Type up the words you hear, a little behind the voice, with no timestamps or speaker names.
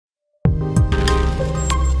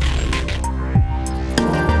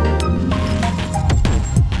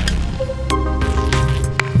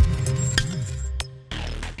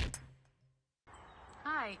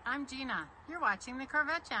watching the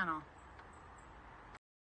Corvette channel.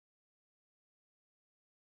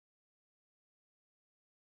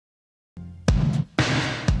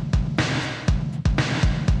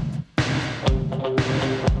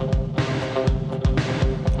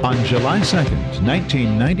 On July 2nd,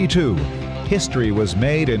 1992, history was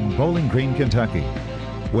made in Bowling Green, Kentucky,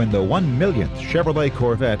 when the 1 millionth Chevrolet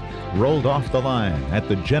Corvette rolled off the line at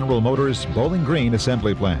the General Motors Bowling Green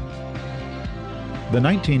assembly plant. The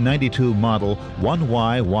 1992 model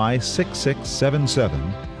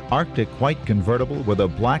 1YY6677 Arctic white convertible with a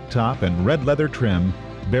black top and red leather trim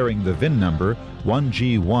bearing the VIN number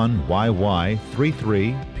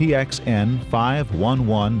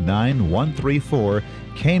 1G1YY33PXN511934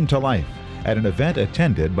 came to life at an event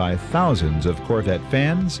attended by thousands of Corvette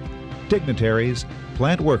fans, dignitaries,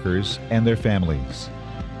 plant workers, and their families.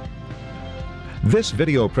 This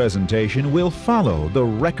video presentation will follow the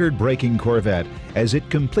record-breaking Corvette as it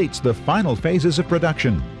completes the final phases of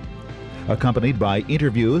production, accompanied by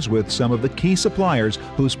interviews with some of the key suppliers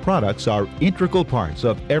whose products are integral parts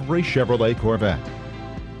of every Chevrolet Corvette.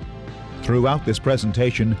 Throughout this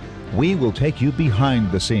presentation, we will take you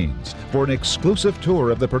behind the scenes for an exclusive tour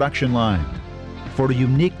of the production line, for a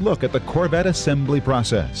unique look at the Corvette assembly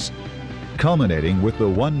process, culminating with the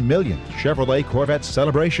 1 millionth Chevrolet Corvette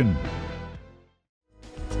celebration.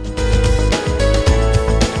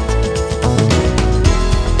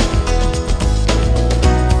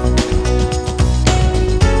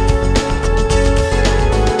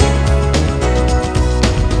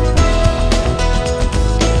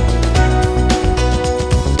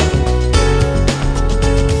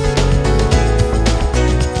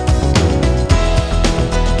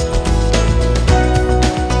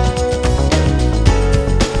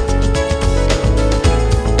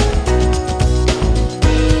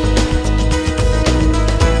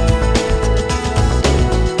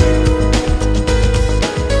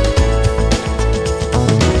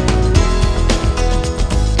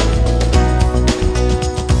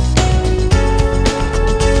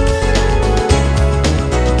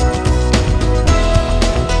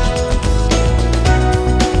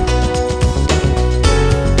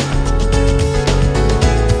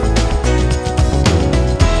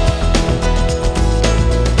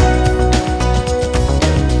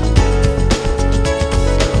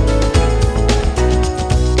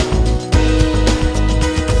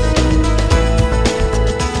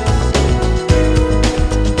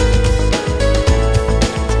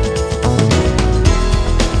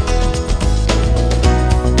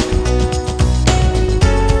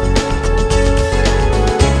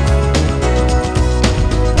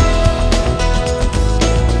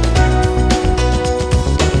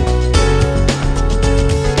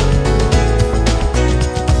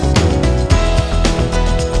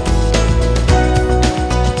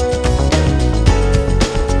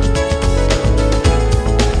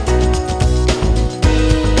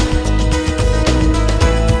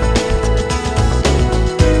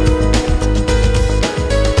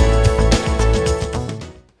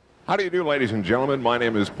 How do you do, ladies and gentlemen? My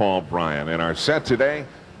name is Paul Bryan, and our set today,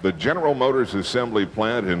 the General Motors Assembly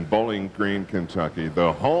Plant in Bowling Green, Kentucky,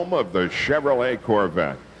 the home of the Chevrolet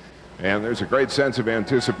Corvette. And there's a great sense of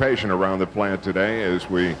anticipation around the plant today as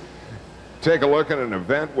we take a look at an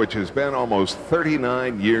event which has been almost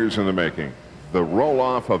 39 years in the making, the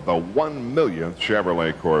roll-off of the 1 millionth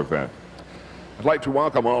Chevrolet Corvette. I'd like to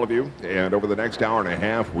welcome all of you, and over the next hour and a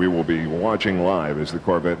half we will be watching live as the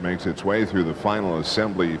Corvette makes its way through the final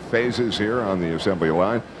assembly phases here on the assembly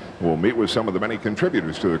line. We'll meet with some of the many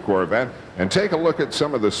contributors to the Corvette and take a look at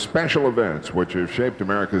some of the special events which have shaped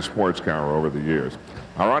America's sports car over the years.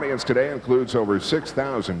 Our audience today includes over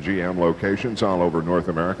 6,000 GM locations all over North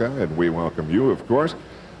America, and we welcome you, of course.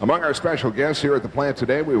 Among our special guests here at the plant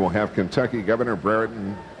today, we will have Kentucky Governor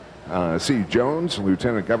Brereton C. Jones,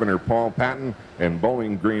 Lieutenant Governor Paul Patton, and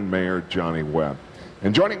Bowling Green Mayor Johnny Webb.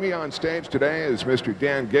 And joining me on stage today is Mr.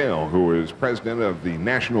 Dan Gale, who is president of the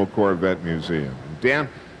National Corvette Museum. Dan,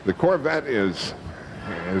 the Corvette is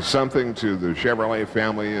something to the Chevrolet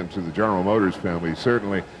family and to the General Motors family,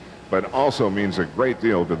 certainly, but also means a great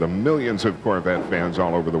deal to the millions of Corvette fans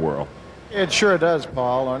all over the world. It sure does,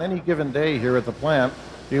 Paul. On any given day here at the plant,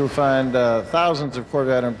 you'll find thousands of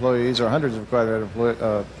Corvette employees or hundreds of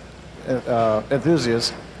Corvette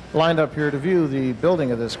enthusiasts lined up here to view the building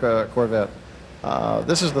of this Corvette.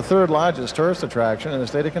 This is the third largest tourist attraction in the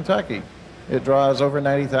state of Kentucky. It draws over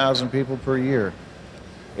 90,000 people per year.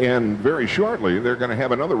 And very shortly, they're going to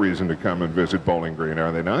have another reason to come and visit Bowling Green,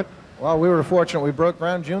 are they not? Well, we were fortunate. We broke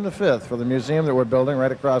ground June the 5th for the museum that we're building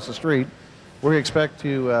right across the street. We expect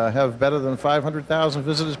to have better than 500,000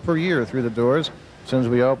 visitors per year through the doors. As soon as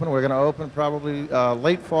we open, we're going to open probably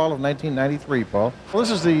late fall of 1993, Paul. Well,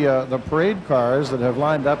 this is the parade cars that have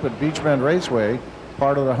lined up at Beach Bend Raceway,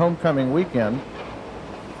 part of the homecoming weekend.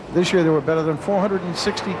 This year there were better than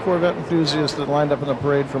 460 Corvette enthusiasts that lined up in the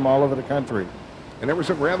parade from all over the country. And there were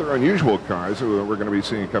some rather unusual cars that we're going to be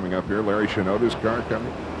seeing coming up here. Larry Shinoda's car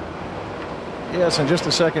coming. Yes, in just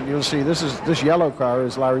a second you'll see this yellow car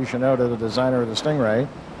is Larry Shinoda, the designer of the Stingray.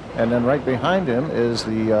 And then right behind him is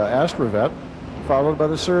the Astrovette, followed by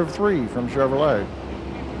the Serve 3 from Chevrolet.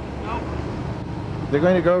 They're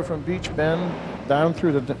going to go from Beach Bend down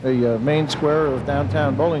through the main square of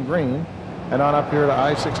downtown Bowling Green and on up here to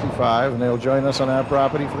I-65, and they'll join us on our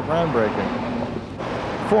property for the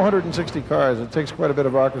groundbreaking. 460 cars. It takes quite a bit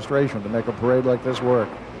of orchestration to make a parade like this work.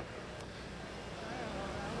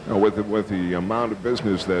 With the amount of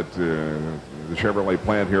business that the Chevrolet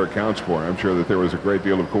plant here accounts for, I'm sure that there was a great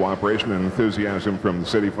deal of cooperation and enthusiasm from the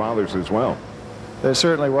city fathers as well. There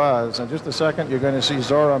certainly was. In just a second, you're going to see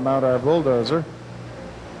Zora mount our bulldozer.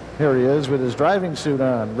 Here he is with his driving suit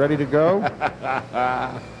on, ready to go.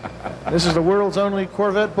 This is the world's only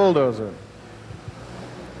Corvette bulldozer.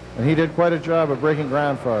 And he did quite a job of breaking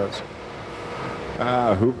ground for us.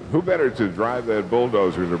 Who better to drive that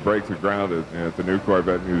bulldozer to break the ground at the new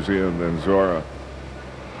Corvette Museum than Zora?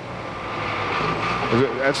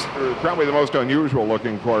 That's probably the most unusual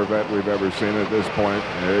looking Corvette we've ever seen at this point.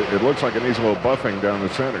 It looks like it needs a little buffing down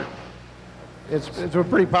the center. It's a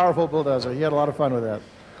pretty powerful bulldozer. He had a lot of fun with that.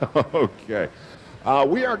 Okay.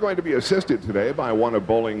 We are going to be assisted today by one of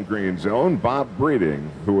Bowling Green's own, Bob Breeding,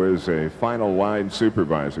 who is a final line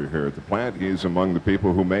supervisor here at the plant. He's among the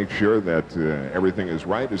people who make sure that everything is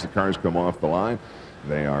right as the cars come off the line.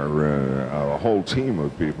 They are a whole team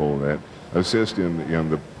of people that assist in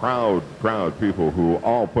the proud people who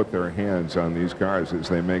all put their hands on these cars as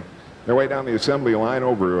they make their way down the assembly line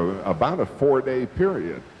over about a 4-day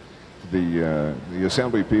period. The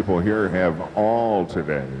assembly people here have all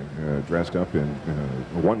today dressed up in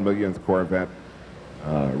One Millionth Corvette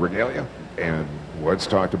regalia. And let's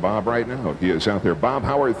talk to Bob right now. He is out there. Bob,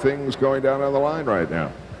 how are things going down on the line right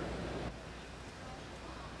now?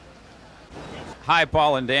 Hi,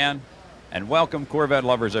 Paul and Dan, and welcome Corvette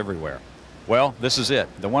lovers everywhere. Well, this is it,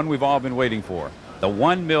 the one we've all been waiting for, the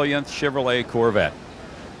 1 millionth Chevrolet Corvette.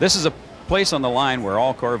 This is a place on the line where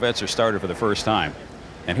all Corvettes are started for the first time.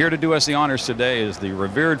 And here to do us the honors today is the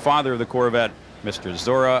revered father of the Corvette, Mr.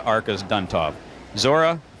 Zora Arcas Duntov.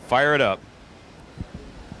 Zora, fire it up.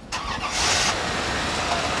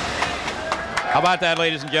 How about that,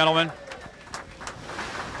 ladies and gentlemen?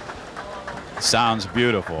 Sounds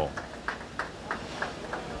beautiful.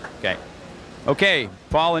 Okay,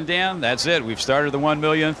 Paul and Dan, that's it. We've started the 1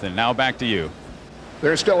 millionth, and now back to you.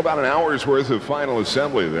 There's still about an hour's worth of final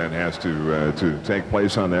assembly that has to take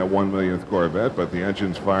place on that 1 millionth Corvette, but the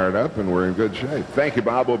engine's fired up and we're in good shape. Thank you,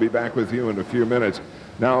 Bob. We'll be back with you in a few minutes.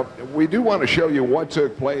 Now, we do want to show you what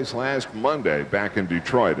took place last Monday back in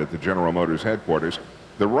Detroit at the General Motors headquarters.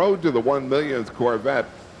 The road to the 1 millionth Corvette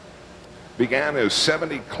began as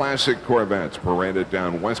 70 classic Corvettes paraded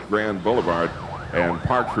down West Grand Boulevard and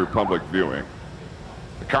parked for public viewing.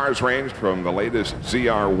 The cars ranged from the latest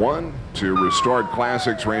ZR1 to restored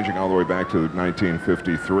classics ranging all the way back to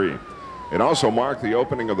 1953. It also marked the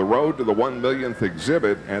opening of the road to the 1 millionth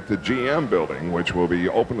exhibit at the GM building, which will be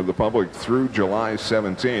open to the public through July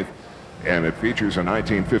 17th. And it features a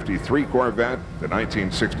 1953 Corvette, the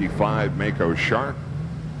 1965 Mako Shark,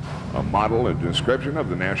 a model and description of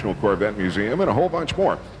the National Corvette Museum, and a whole bunch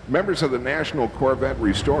more. Members of the National Corvette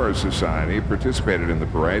Restorers Society participated in the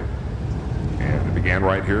parade, and it began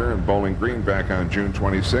right here in Bowling Green back on June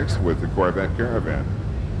 26th with the Corvette Caravan.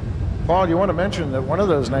 Paul, you want to mention that one of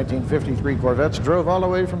those 1953 Corvettes drove all the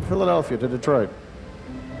way from Philadelphia to Detroit.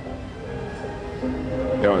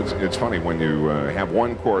 You know, it's funny, when you have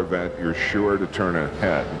one Corvette, you're sure to turn a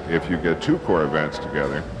head. If you get two Corvettes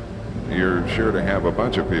together, you're sure to have a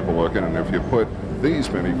bunch of people looking, and if you put these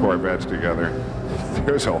many Corvettes together,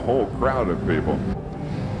 there's a whole crowd of people.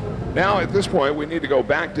 Now, at this point, we need to go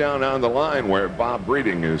back down on the line where Bob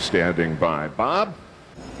Breeding is standing by. Bob?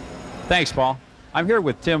 Thanks, Paul. I'm here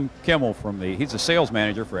with Tim Kimmel he's a sales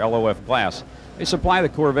manager for LOF Glass. They supply the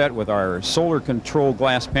Corvette with our solar control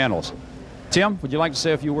glass panels. Tim, would you like to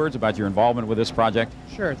say a few words about your involvement with this project?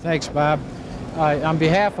 Sure, thanks, Bob. On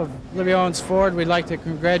behalf of Libby Owens Ford, we'd like to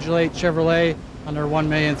congratulate Chevrolet on their 1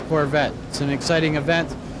 millionth Corvette. It's an exciting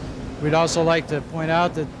event. We'd also like to point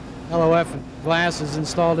out that LOF Glass is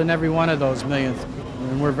installed in every one of those millionth,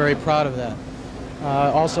 and we're very proud of that.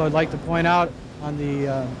 Also, I'd like to point out on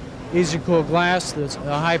the Easy Cool glass, the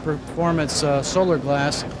high-performance solar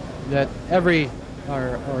glass, that every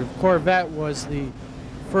our Corvette was the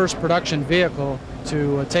first production vehicle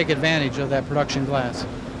to take advantage of that production glass.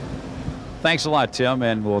 Thanks a lot, Tim,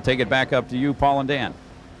 and we'll take it back up to you, Paul and Dan.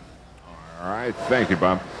 All right, thank you,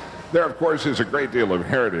 Bob. There, of course, is a great deal of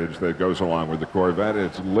heritage that goes along with the Corvette.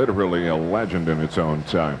 It's literally a legend in its own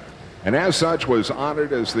time. And as such, was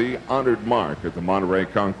honored as the honored mark at the Monterey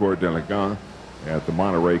Concours d'Elegance at the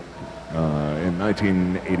Monterey in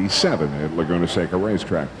 1987 at Laguna Seca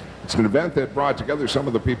Racetrack. It's an event that brought together some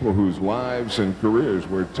of the people whose lives and careers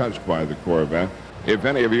were touched by the Corvette. If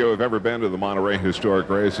any of you have ever been to the Monterey Historic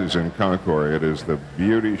Races in Concours, it is the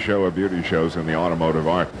beauty show of beauty shows in the automotive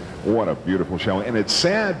art. What a beautiful show. And it's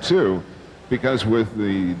sad, too, because with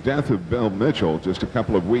the death of Bill Mitchell just a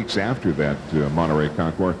couple of weeks after that Monterey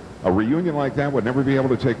Concours, a reunion like that would never be able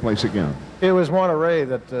to take place again. It was Monterey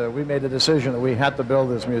that we made the decision that we had to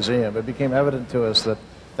build this museum. It became evident to us that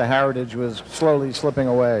the heritage was slowly slipping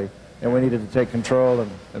away, and we needed to take control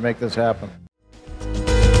and make this happen.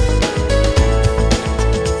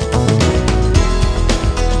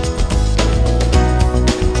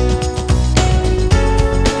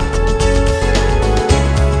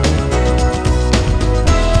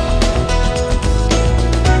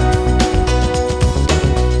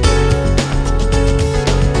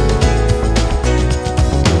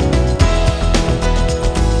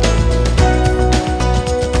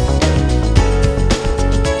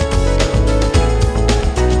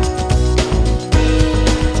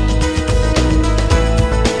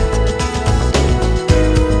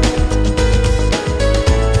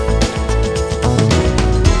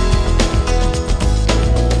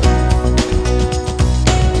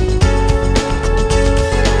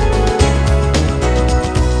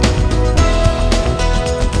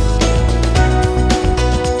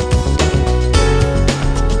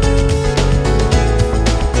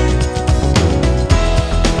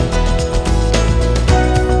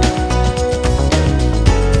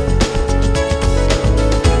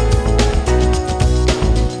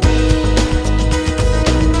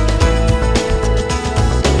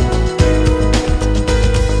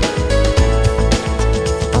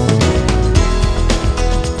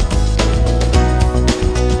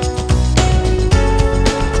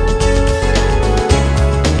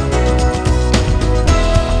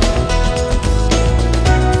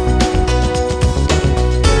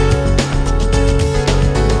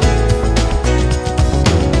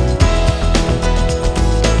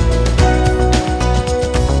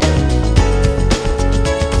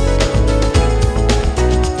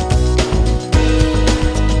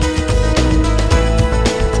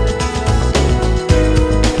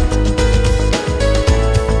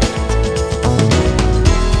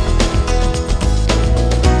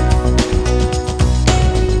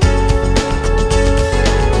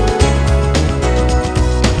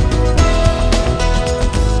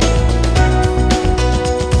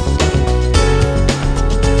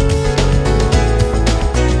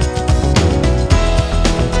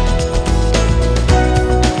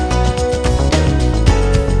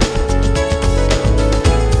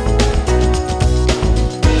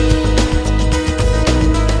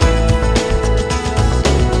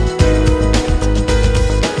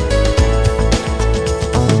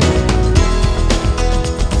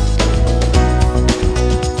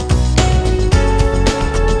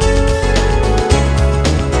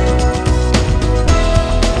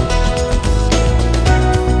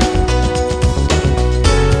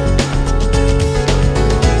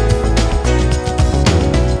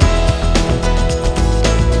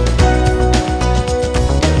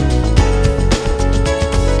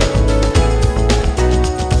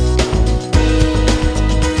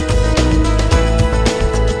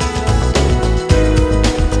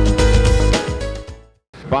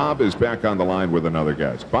 Bob is back on the line with another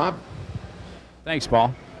guest. Bob? Thanks,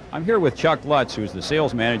 Paul. I'm here with Chuck Lutz, who's the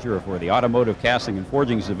sales manager for the Automotive Casting and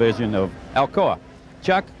Forgings Division of Alcoa.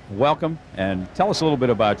 Chuck, welcome, and tell us a little bit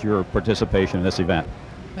about your participation in this event.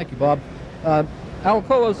 Thank you, Bob.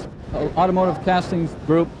 Alcoa's Automotive Castings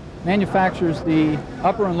Group manufactures the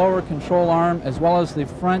upper and lower control arm as well as the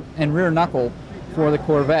front and rear knuckle for the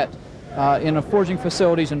Corvette in the forging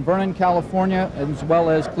facilities in Vernon, California, as well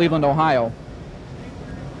as Cleveland, Ohio.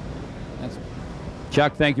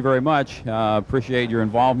 Chuck, thank you very much. Appreciate your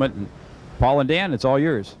involvement. And Paul and Dan, it's all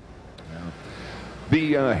yours.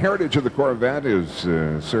 The heritage of the Corvette is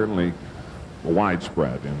certainly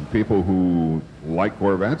widespread, and people who like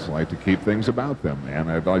Corvettes like to keep things about them. And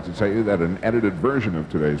I'd like to tell you that an edited version of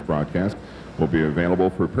today's broadcast will be available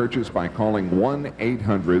for purchase by calling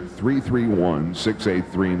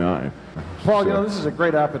 1-800-331-6839. Paul, you know, this is a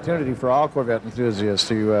great opportunity for all Corvette enthusiasts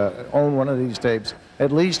to own one of these tapes,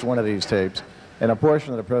 at least one of these tapes. and a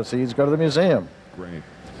portion of the proceeds go to the museum. Great.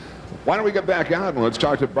 Why don't we get back out and let's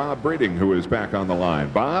talk to Bob Breeding, who is back on the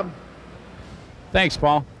line. Bob? Thanks,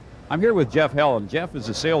 Paul. I'm here with Jeff Helen. Jeff is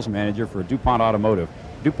the sales manager for DuPont Automotive.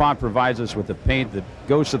 DuPont provides us with the paint that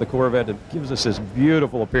goes to the Corvette that gives us this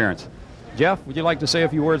beautiful appearance. Jeff, would you like to say a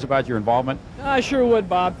few words about your involvement? I sure would,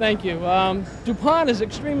 Bob. Thank you. DuPont is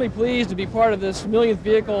extremely pleased to be part of this millionth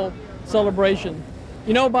vehicle celebration.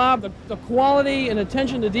 You know, Bob, the quality and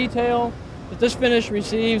attention to detail that this finish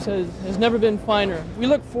receives has never been finer. We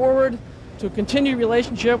look forward to a continued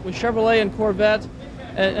relationship with Chevrolet and Corvette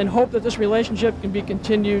and hope that this relationship can be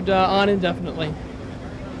continued on indefinitely.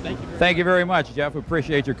 Thank you. Thank you very much, Jeff. We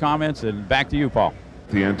appreciate your comments, and back to you, Paul.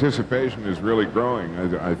 The anticipation is really growing.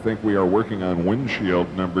 I think we are working on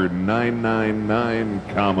windshield number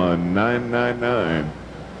 999,999.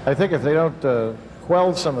 I think if they don't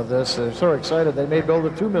quell some of this, they're so excited they may build a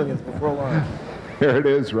 2 millionth before long. Here it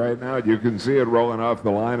is right now. You can see it rolling off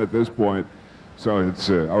the line at this point. So it's,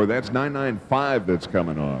 oh, that's 995 that's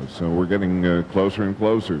coming off. So we're getting closer and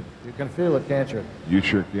closer. You can feel it, can't you? You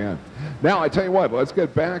sure can. Now, I tell you what, let's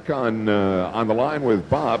get back on the line with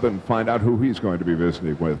Bob and find out who he's going to be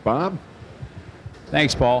visiting with. Bob?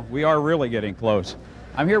 Thanks, Paul. We are really getting close.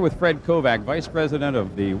 I'm here with Fred Kovac, Vice President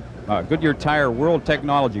of the Goodyear Tire World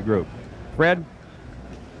Technology Group. Fred?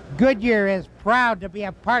 Goodyear is proud to be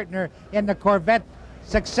a partner in the Corvette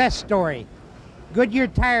success story. Goodyear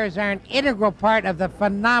tires are an integral part of the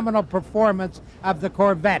phenomenal performance of the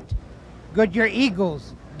Corvette. Goodyear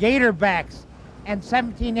Eagles, Gatorbacks, and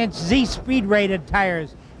 17-inch Z speed rated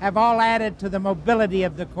tires have all added to the mobility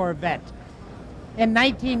of the Corvette. In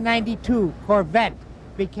 1992, Corvette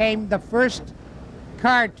became the first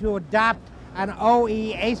car to adopt an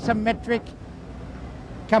OE asymmetric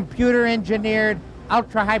computer-engineered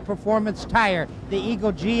ultra-high performance tire, the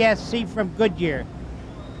Eagle GSC from Goodyear.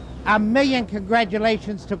 A million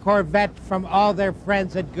congratulations to Corvette from all their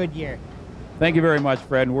friends at Goodyear. Thank you very much,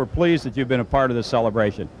 Fred, and we're pleased that you've been a part of this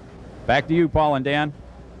celebration. Back to you, Paul and Dan.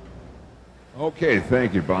 Okay,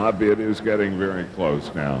 thank you, Bob. It is getting very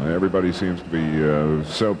close now. Everybody seems to be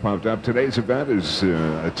so pumped up. Today's event is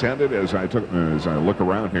attended, as I look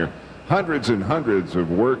around here, hundreds and hundreds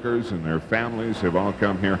of workers and their families have all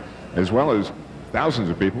come here, as well as thousands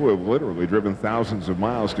of people who have literally driven thousands of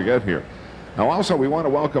miles to get here. Now, also, we want to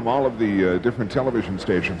welcome all of the different television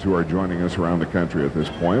stations who are joining us around the country at this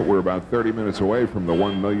point. We're about 30 minutes away from the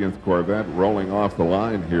 1 millionth Corvette rolling off the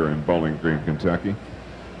line here in Bowling Green, Kentucky.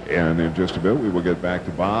 And in just a bit, we will get back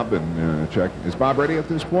to Bob and check. Is Bob ready at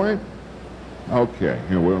this point? Okay.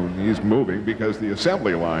 Well, he's moving because the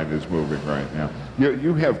assembly line is moving right now.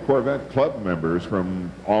 You have Corvette club members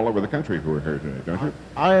from all over the country who are here today, don't you?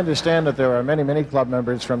 I understand that there are many, many club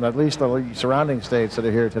members from at least the surrounding states that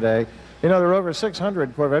are here today. You know, there are over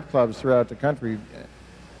 600 Corvette clubs throughout the country,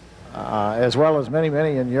 as well as many,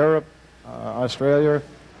 many in Europe, Australia.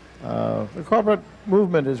 The Corvette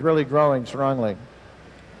movement is really growing strongly.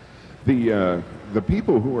 The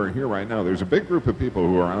people who are here right now, there's a big group of people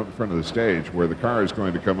who are out in front of the stage where the car is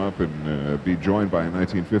going to come up and be joined by a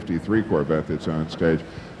 1953 Corvette that's on stage.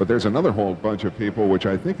 But there's another whole bunch of people which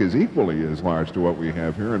I think is equally as large to what we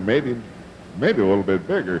have here, and maybe a little bit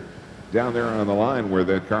bigger, down there on the line where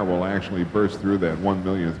that car will actually burst through that 1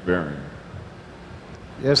 millionth barrier.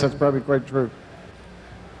 Yes, that's probably quite true.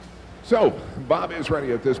 So, Bob is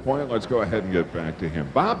ready at this point. Let's go ahead and get back to him.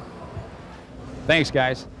 Bob? Thanks,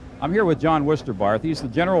 guys. I'm here with John Worsterbarth. He's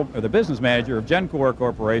the business manager of Gencor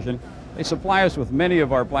Corporation. They supply us with many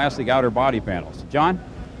of our plastic outer body panels. John?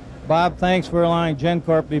 Bob, thanks for allowing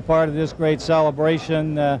Gencor to be part of this great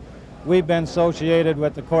celebration. We've been associated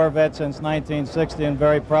with the Corvette since 1960 and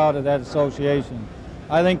very proud of that association.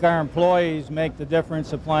 I think our employees make the difference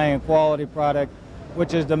supplying a quality product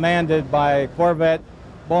which is demanded by Corvette,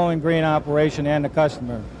 Bowling Green operation, and the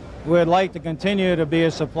customer. We would like to continue to be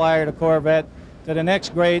a supplier to Corvette to the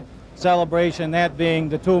next great celebration, that being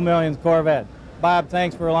the 2 millionth Corvette. Bob,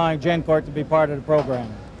 thanks for allowing Gencor to be part of the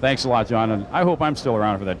program. Thanks a lot, John, and I hope I'm still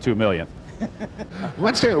around for that 2 millionth.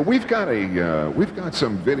 Let's say we've got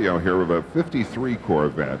some video here of a '53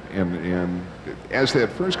 Corvette, and as that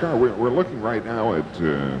first car, we're looking right now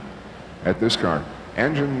at this car.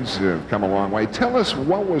 Engines have come a long way. Tell us,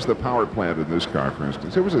 what was the power plant in this car, for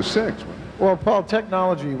instance? It was a 6, wasn't it? Well, Paul,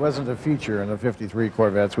 technology wasn't a feature in the '53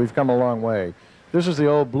 Corvettes. We've come a long way. This is the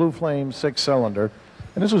old Blue Flame 6-cylinder,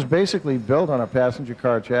 and this was basically built on a passenger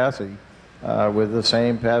car chassis with the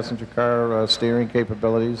same passenger car steering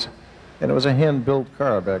capabilities. And it was a hand-built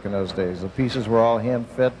car back in those days. The pieces were all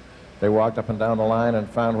hand-fit. They walked up and down the line and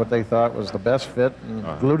found what they thought was the best fit and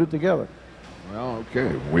glued it together. Well,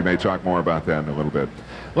 okay. We may talk more about that in a little bit.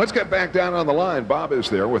 Let's get back down on the line. Bob is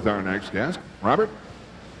there with our next guest. Robert?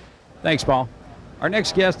 Thanks, Paul. Our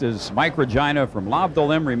next guest is Mike Regina from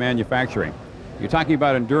Lobdell Emery Manufacturing. You're talking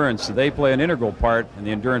about endurance. They play an integral part in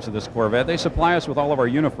the endurance of this Corvette. They supply us with all of our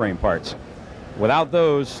uniframe parts. Without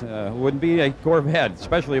those, it wouldn't be a Corvette,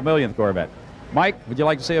 especially a millionth Corvette. Mike, would you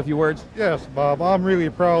like to say a few words? Yes, Bob. I'm really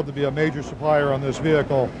proud to be a major supplier on this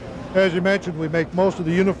vehicle. As you mentioned, we make most of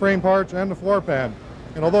the uniframe parts and the floor pan.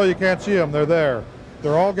 And although you can't see them, they're there.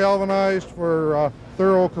 They're all galvanized for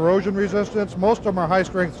thorough corrosion resistance. Most of them are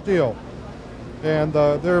high-strength steel. And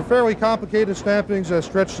they're fairly complicated stampings that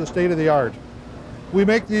stretch the state of the art. We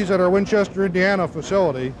make these at our Winchester, Indiana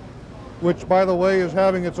facility, which, by the way, is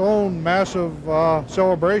having its own massive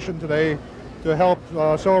celebration today to help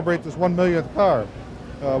celebrate this 1 millionth car.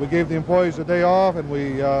 We gave the employees a day off, and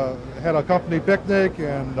we had a company picnic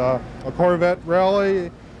and a Corvette rally,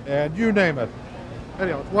 and you name it.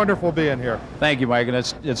 Anyhow, it's wonderful being here. Thank you, Mike, and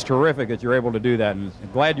it's terrific that you're able to do that, and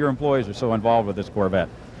I'm glad your employees are so involved with this Corvette.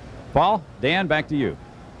 Paul, Dan, back to you.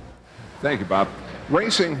 Thank you, Bob.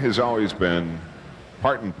 Racing has always been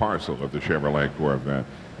part and parcel of the Chevrolet Corvette.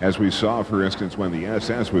 As we saw, for instance, when the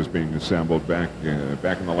SS was being assembled back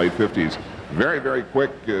in the late 50s, very, very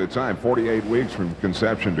quick time, 48 weeks from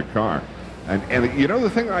conception to car. And you know, the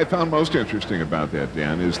thing I found most interesting about that,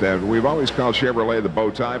 Dan, is that we've always called Chevrolet the bow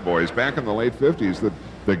tie boys. Back in the late 50s,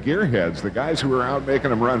 the gearheads, the guys who were out making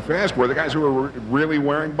them run fast, were the guys who were really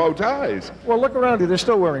wearing bow ties. Well, look around you. They're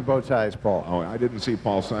still wearing bow ties, Paul. Oh, I didn't see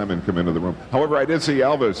Paul Simon come into the room. However, I did see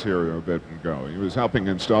Elvis here a bit ago. He was helping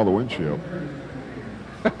install the windshield.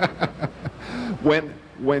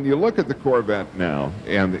 When you look at the Corvette now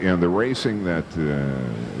and the racing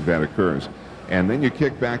that occurs, and then you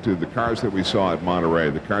kick back to the cars that we saw at Monterey,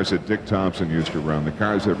 the cars that Dick Thompson used to run, the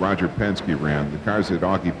cars that Roger Penske ran, the cars that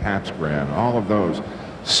Augie Pabst ran, all of those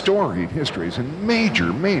storied histories and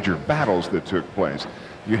major, major battles that took place.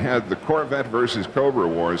 You had the Corvette versus Cobra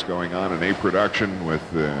wars going on in A production with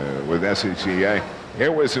SCCA.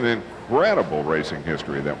 It was an incredible racing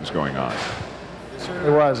history that was going on.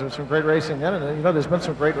 It was. There was some great racing then, and you know, there's been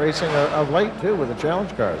some great racing of late too with the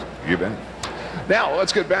challenge cars. You bet. Now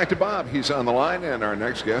let's get back to Bob. He's on the line, and our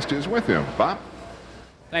next guest is with him. Bob.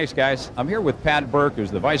 Thanks, guys. I'm here with Pat Burke,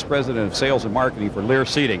 who's the Vice President of Sales and Marketing for Lear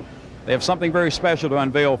Seating. They have something very special to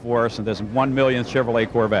unveil for us in this 1 millionth Chevrolet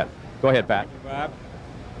Corvette. Go ahead, Pat. Thank you, Bob.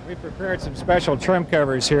 We prepared some special trim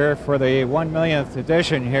covers here for the 1 millionth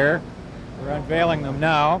edition here. We're unveiling them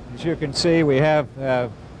now. As you can see, we have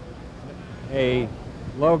a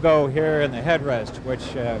logo here in the headrest,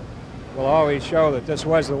 which will always show that this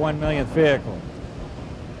was the 1 millionth vehicle.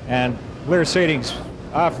 And Lear Seating's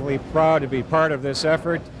awfully proud to be part of this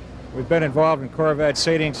effort. We've been involved in Corvette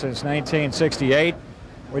seating since 1968.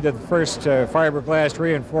 We did the first fiberglass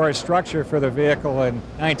reinforced structure for the vehicle in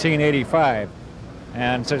 1985.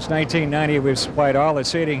 And since 1990, we've supplied all the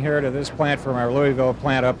seating here to this plant from our Louisville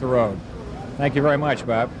plant up the road. Thank you very much,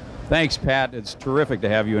 Bob. Thanks, Pat. It's terrific to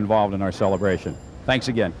have you involved in our celebration. Thanks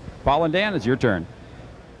again. Paul and Dan, it's your turn.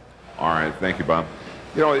 All right, thank you, Bob.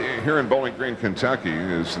 You know, here in Bowling Green, Kentucky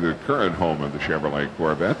is the current home of the Chevrolet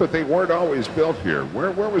Corvette, but they weren't always built here.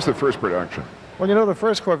 Where was the first production? Well, you know, the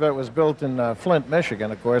first Corvette was built in Flint,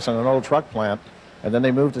 Michigan, of course, on an old truck plant. And then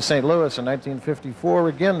they moved to St. Louis in 1954.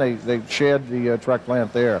 Again, they shared the truck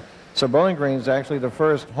plant there. So Bowling Green is actually the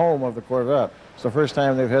first home of the Corvette. It's the first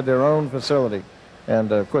time they've had their own facility.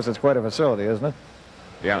 And, of course, it's quite a facility, isn't it?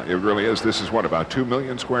 Yeah, it really is. This is what, about 2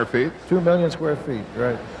 million square feet? 2 million square feet,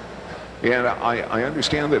 right. And I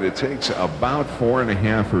understand that it takes about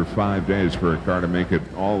 4.5 or 5 days for a car to make it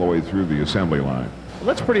all the way through the assembly line. Well,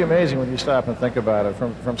 that's pretty amazing when you stop and think about it.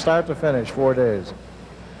 From start to finish, 4 days.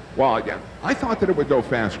 Well, yeah, I thought that it would go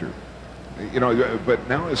faster. You know, but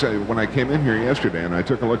now when I came in here yesterday and I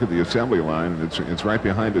took a look at the assembly line, and it's right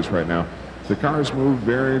behind us right now, the cars move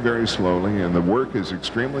very, very slowly, and the work is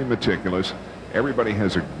extremely meticulous. Everybody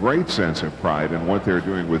has a great sense of pride in what they're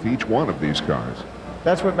doing with each one of these cars.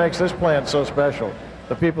 That's what makes this plant so special.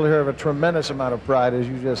 The people here have a tremendous amount of pride, as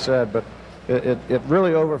you just said, but it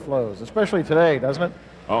really overflows, especially today, doesn't it?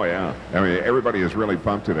 Oh, yeah. I mean, everybody is really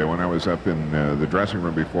pumped today. When I was up in the dressing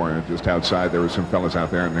room before, and just outside, there were some fellas out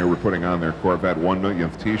there, and they were putting on their Corvette 1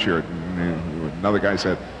 millionth T-shirt, and another guy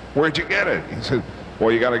said, "Where'd you get it?" He said,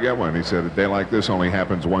 "Well, you got to get one." He said, "A day like this only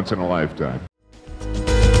happens once in a lifetime."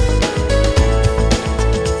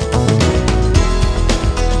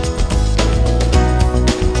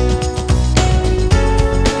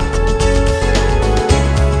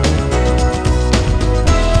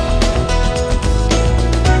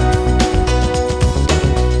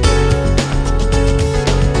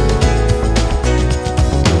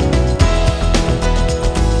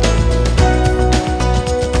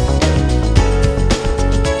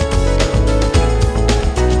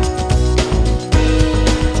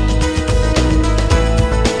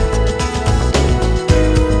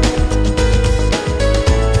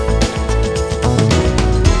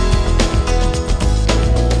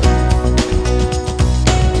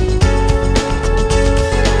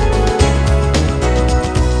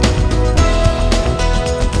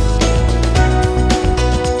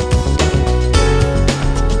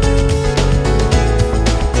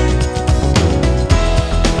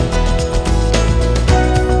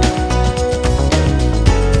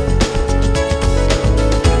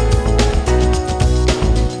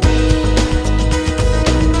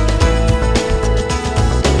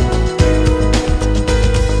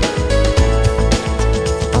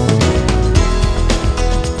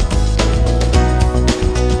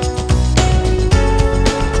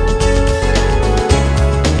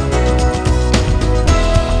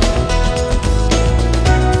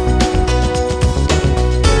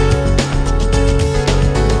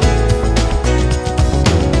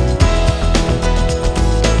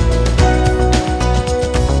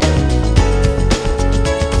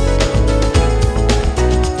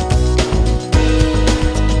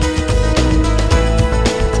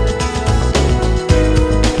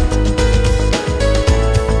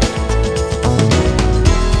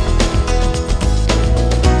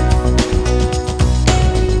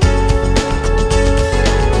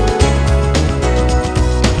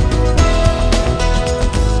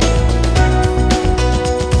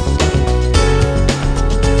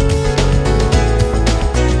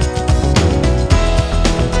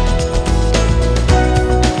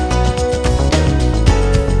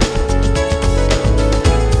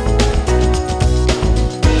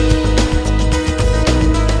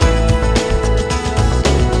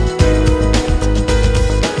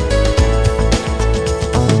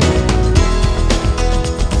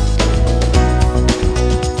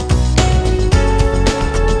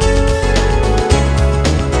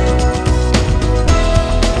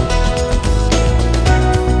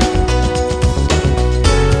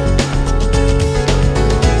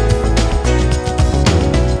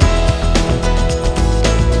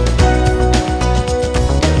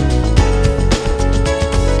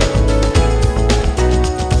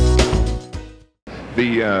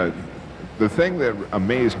 The thing that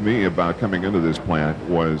amazed me about coming into this plant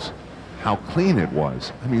was how clean it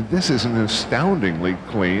was. I mean, this is an astoundingly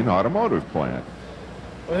clean automotive plant.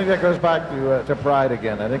 I think that goes back to pride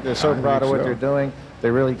again. I think they're so proud of what they're doing. They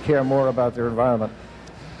really care more about their environment.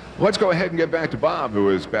 Let's go ahead and get back to Bob, who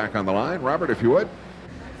is back on the line. Robert, if you would.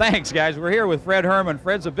 Thanks, guys. We're here with Fred Herman.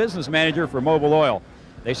 Fred's a business manager for Mobil Oil.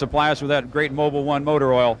 They supply us with that great Mobil 1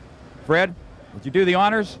 motor oil. Fred, would you do the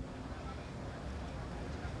honors?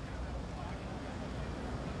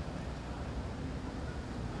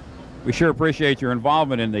 We sure appreciate your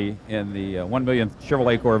involvement in the 1 millionth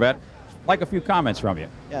Chevrolet Corvette. Like a few comments from you.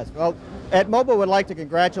 Yes, well, at Mobil would like to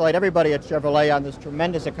congratulate everybody at Chevrolet on this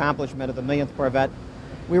tremendous accomplishment of the millionth Corvette.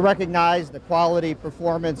 We recognize the quality,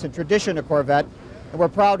 performance, and tradition of Corvette, and we're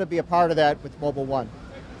proud to be a part of that with Mobil 1.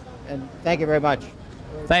 And thank you very much.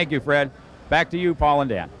 Thank you, Fred. Back to you, Paul and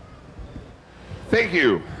Dan. Thank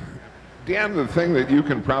you. Dan, the thing that you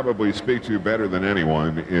can probably speak to better than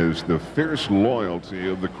anyone is the fierce loyalty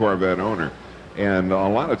of the Corvette owner. And a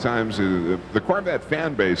lot of times the Corvette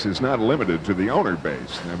fan base is not limited to the owner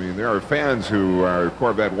base. I mean, there are fans who are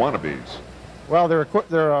Corvette wannabes. Well,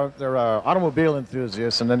 there are automobile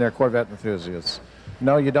enthusiasts, and then there are Corvette enthusiasts.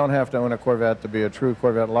 No, you don't have to own a Corvette to be a true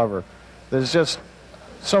Corvette lover. There's just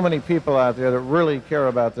so many people out there that really care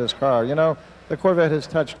about this car. You know, the Corvette has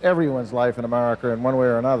touched everyone's life in America in one way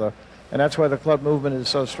or another, and that's why the club movement is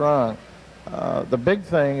so strong. The big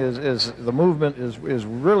thing is the movement is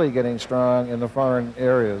really getting strong in the foreign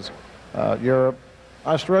areas. Europe,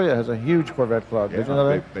 Australia has a huge Corvette club. Did you know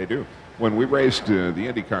that? They do. When we raced the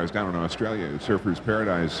Indy cars down in Australia, Surfers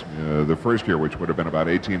Paradise, the first year, which would have been about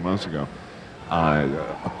 18 months ago,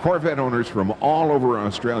 Corvette owners from all over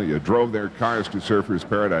Australia drove their cars to Surfers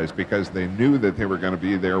Paradise because they knew that they were going to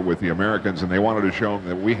be there with the Americans, and they wanted to show them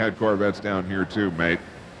that we had Corvettes down here too, mate.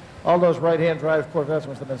 All those right-hand drive Corvettes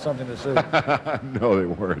must have been something to see. No, they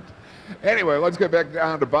weren't. Anyway, let's get back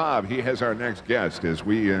down to Bob. He has our next guest as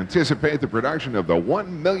we anticipate the production of the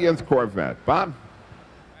 1 millionth Corvette. Bob?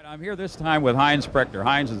 I'm here this time with Heinz Prechter.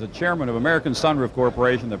 Heinz is the chairman of American Sunroof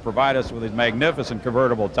Corporation that provide us with these magnificent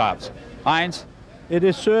convertible tops. Heinz? It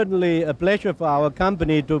is certainly a pleasure for our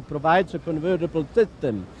company to provide the convertible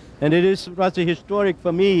system. And it was historic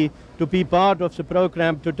for me to be part of the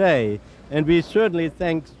program today. And we certainly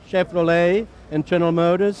thank Chevrolet and General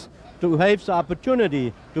Motors to have the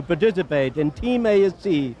opportunity to participate in Team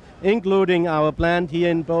ASC, including our plant here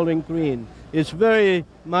in Bowling Green. Is very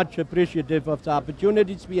much appreciative of the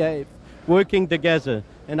opportunities we have working together.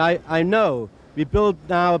 And I know we built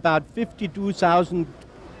now about 52,000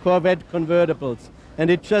 Corvette convertibles, and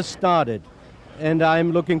it just started. And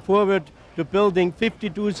I'm looking forward to building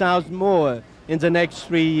 52,000 more in the next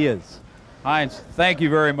 3 years. Heinz, thank you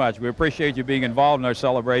very much. We appreciate you being involved in our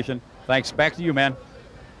celebration. Thanks. Back to you, man.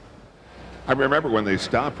 I remember when they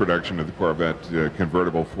stopped production of the Corvette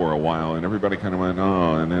convertible for a while, and everybody kind of went,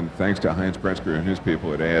 oh, and then thanks to Heinz Presker and his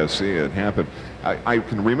people at ASC, it happened. I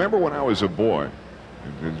can remember when I was a boy,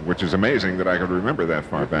 which is amazing that I could remember that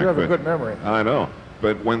far back. You have a good memory. I know.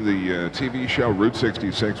 But when the TV show Route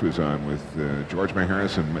 66 was on with George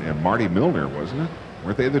Maharis and Marty Milner, wasn't it?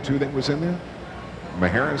 Weren't they the two that was in there?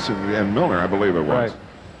 Maharis and Milner, I believe it was.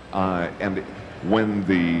 Right. And when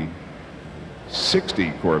the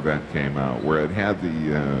 60 Corvette came out, where it had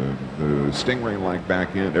the Stingray-like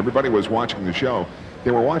back end, everybody was watching the show.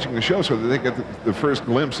 They were watching the show so that they get the first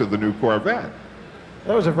glimpse of the new Corvette.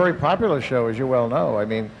 That was a very popular show, as you well know. I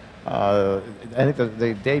mean, I think that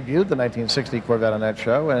they debuted the 1960 Corvette on that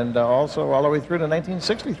show, and also all the way through to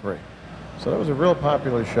 1963. So that was a real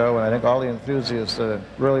popular show, and I think all the enthusiasts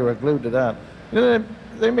really were glued to that. You know,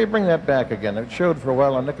 they may bring that back again. It showed for a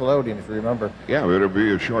while on Nickelodeon, if you remember. Yeah, it'll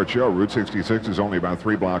be a short show. Route 66 is only about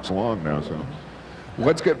 3 blocks long now, so.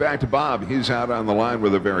 Let's get back to Bob. He's out on the line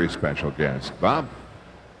with a very special guest. Bob?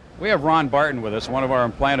 We have Ron Barton with us, one of our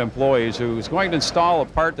plant employees, who's going to install a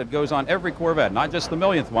part that goes on every Corvette, not just the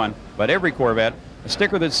millionth one, but every Corvette, a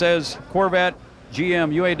sticker that says Corvette,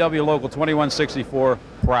 GM, UAW Local 2164,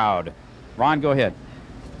 proud. Ron, go ahead.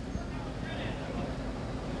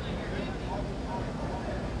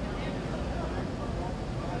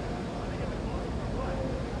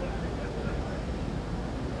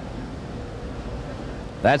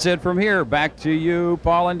 That's it from here. Back to you,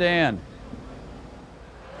 Paul and Dan.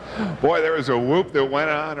 Boy, there was a whoop that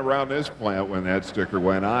went on around this plant when that sticker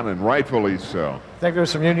went on, and rightfully so. Think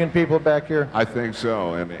there's some union people back here? I think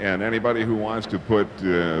so, and anybody who wants to put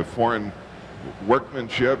foreign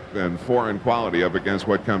workmanship and foreign quality up against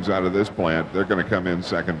what comes out of this plant, they're going to come in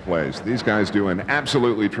second place. These guys do an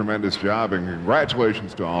absolutely tremendous job, and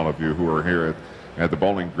congratulations to all of you who are here at the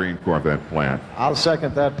Bowling Green Corvette plant. I'll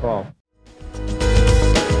second that, Paul.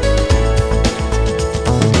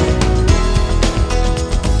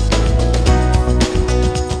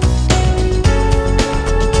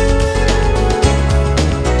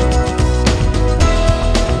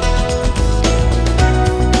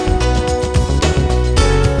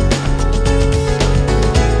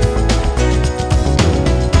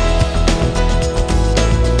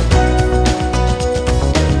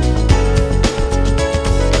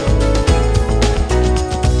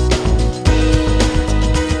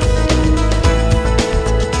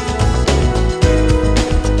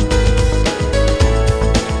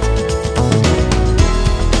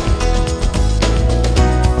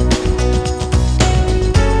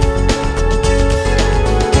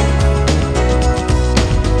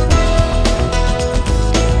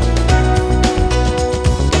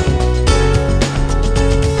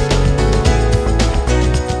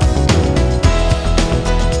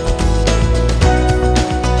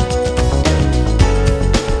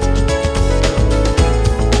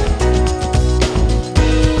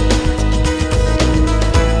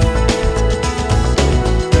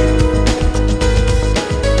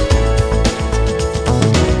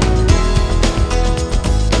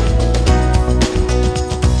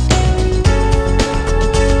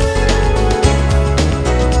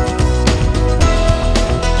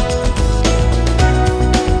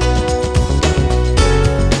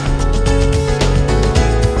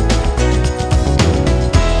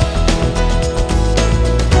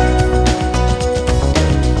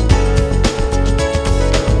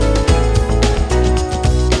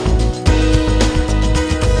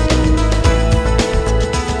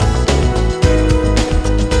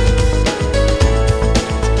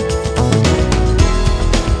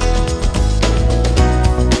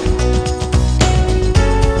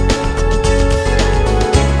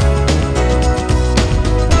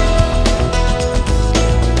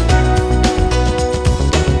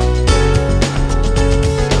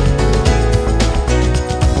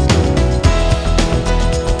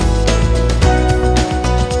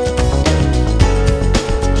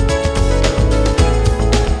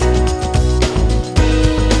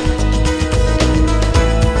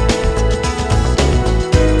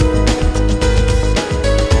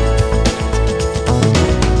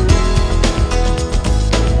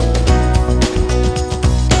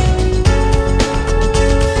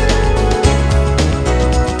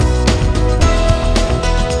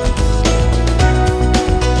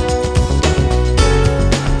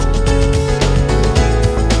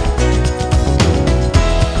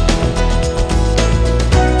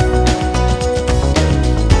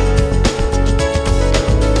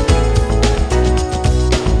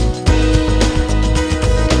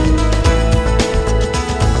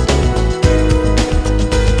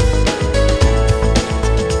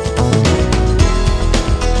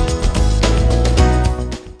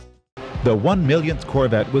 The 1 millionth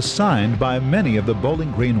Corvette was signed by many of the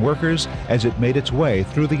Bowling Green workers as it made its way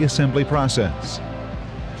through the assembly process.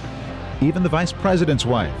 Even the Vice President's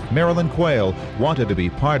wife, Marilyn Quayle, wanted to be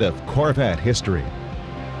part of Corvette history.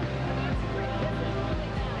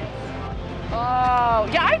 Oh,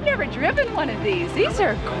 yeah, I've never driven one of these. These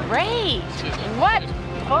are great. What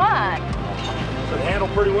fun. So they handle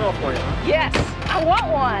pretty well for you. Yes, I want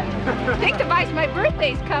one. My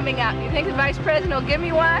birthday's coming up. You think the Vice President will give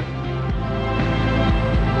me one?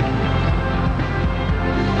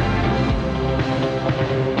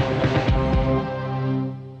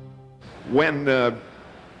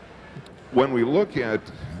 When we look at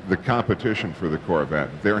the competition for the Corvette,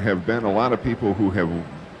 there have been a lot of people who have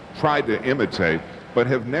tried to imitate, but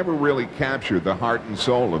have never really captured the heart and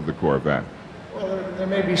soul of the Corvette. Well, there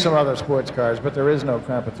may be some other sports cars, but there is no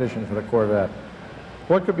competition for the Corvette.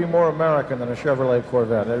 What could be more American than a Chevrolet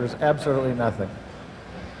Corvette? There's absolutely nothing.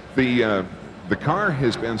 The car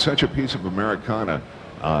has been such a piece of Americana.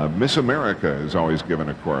 Miss America is always given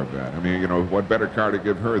a Corvette. I mean, you know, what better car to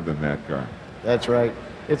give her than that car? That's right.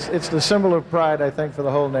 It's the symbol of pride, I think, for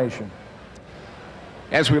the whole nation.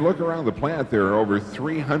 As we look around the plant, there are over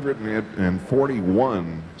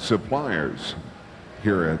 341 suppliers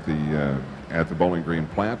here at the Bowling Green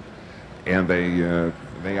plant, and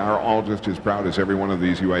they are all just as proud as every one of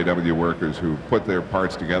these UAW workers who put their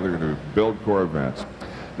parts together to build Corvettes.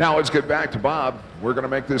 Now let's get back to Bob. We're going to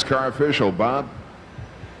make this car official. Bob?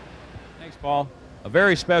 Thanks, Paul. A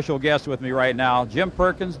very special guest with me right now, Jim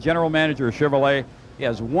Perkins, General Manager of Chevrolet. He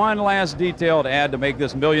has one last detail to add to make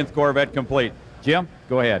this millionth Corvette complete. Jim,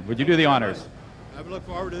 go ahead. Would you do the honors? I look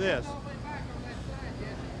forward to this.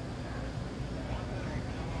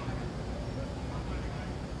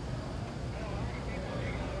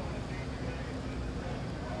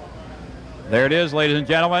 There it is, ladies and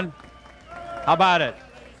gentlemen. How about it?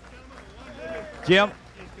 Jim?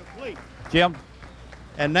 Jim?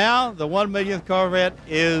 And now the 1 millionth Corvette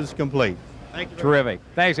is complete. Thank you. Terrific.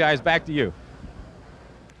 Thanks, guys. Back to you.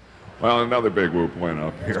 Well, another big whoop went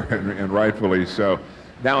up here, and rightfully so.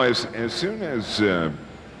 Now, as soon as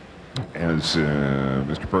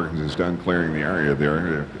Mr. Perkins is done clearing the area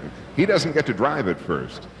there, he doesn't get to drive it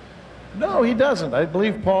first. No, he doesn't. I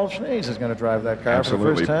believe Paul Schnees is going to drive that car Absolutely.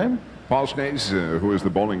 for the first time. Paul Schnees, who is the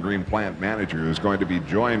Bowling Green plant manager, is going to be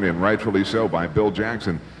joined, and rightfully so, by Bill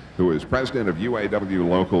Jackson, who is president of UAW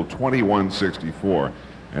Local 2164.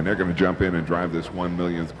 And they're going to jump in and drive this 1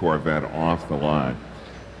 millionth Corvette off the line.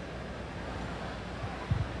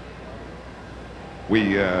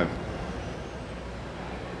 We're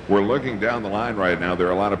looking down the line right now. There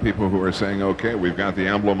are a lot of people who are saying, okay, we've got the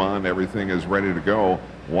emblem on, everything is ready to go.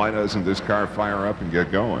 Why doesn't this car fire up and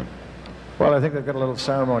get going? Well, I think they've got a little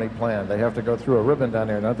ceremony planned. They have to go through a ribbon down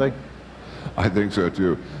here, don't they? I think so,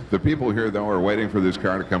 too. The people here, though, are waiting for this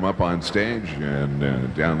car to come up on stage,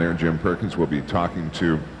 and down there, Jim Perkins will be talking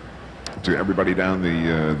to everybody down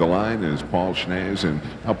the line is Paul Schnees. And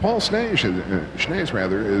now Paul Schnees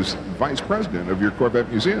is vice president of your Corvette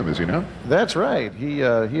Museum, is he not? That's right. He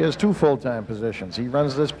has two full-time positions. He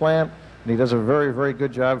runs this plant, and he does a very, very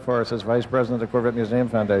good job for us as vice president of the Corvette Museum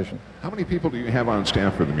Foundation. How many people do you have on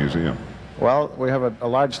staff for the museum? Well, we have a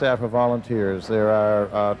large staff of volunteers. There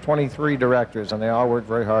are 23 directors, and they all work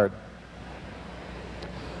very hard.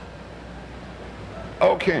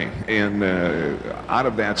 Okay, and out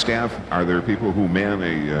of that staff, are there people who man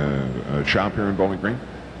a shop here in Bowling Green?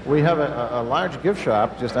 We have a large gift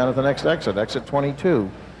shop just down at the next exit, exit 22.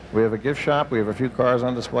 We have a gift shop, we have a few cars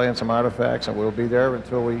on display and some artifacts, and we'll be there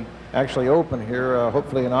until we actually open here,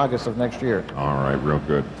 hopefully in August of next year. All right, real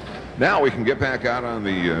good. Now we can get back out on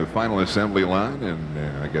the final assembly line,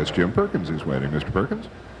 and I guess Jim Perkins is waiting. Mr. Perkins?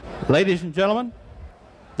 Ladies and gentlemen,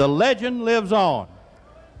 the legend lives on.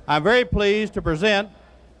 I'm very pleased to present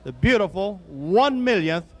the beautiful 1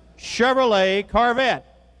 millionth Chevrolet Corvette.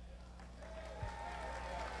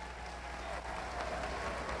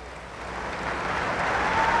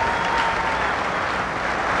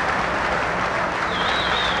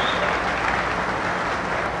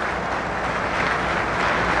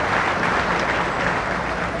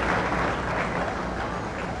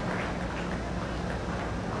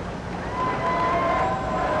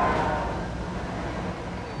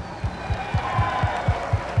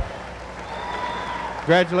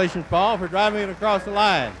 Congratulations, Paul, for driving it across the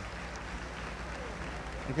line.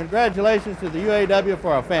 And congratulations to the UAW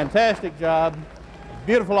for a fantastic job.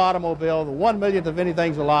 Beautiful automobile. The 1 millionth of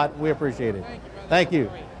anything's a lot. We appreciate it. Thank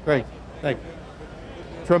you. Great. Thank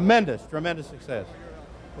you. Tremendous, tremendous success.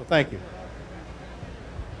 Well, thank you.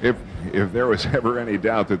 If there was ever any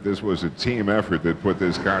doubt that this was a team effort that put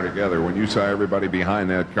this car together, when you saw everybody behind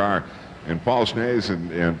that car, and Paul Schnees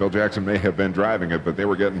and Bill Jackson may have been driving it, but they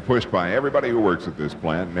were getting pushed by everybody who works at this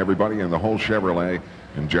plant and everybody in the whole Chevrolet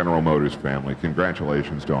and General Motors family.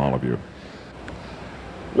 Congratulations to all of you.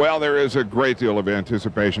 Well, there is a great deal of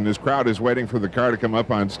anticipation. This crowd is waiting for the car to come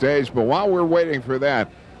up on stage, but while we're waiting for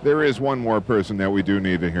that, there is one more person that we do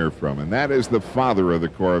need to hear from, and that is the father of the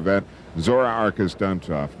Corvette, Zora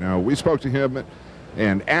Arkus-Duntov. Now, we spoke to him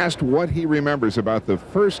and asked what he remembers about the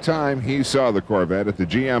first time he saw the Corvette at the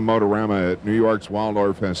GM Motorama at New York's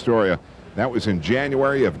Waldorf Astoria. That was in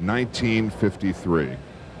January of 1953.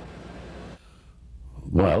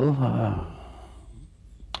 Well,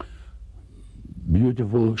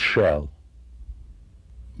 beautiful shell,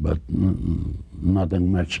 but nothing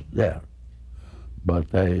much there.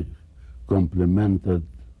 But I complimented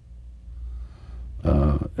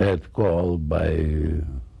Ed Cole by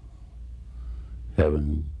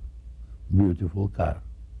having beautiful car.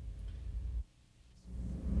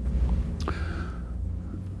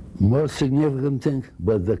 More significant thing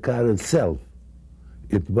was the car itself.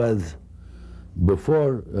 It was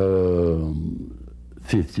before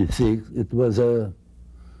 56, it was a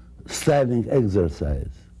styling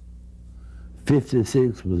exercise.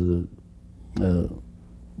 56 was a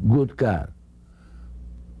good car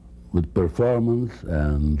with performance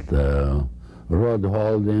and road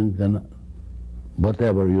holding and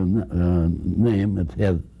whatever you name it,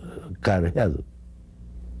 car has it.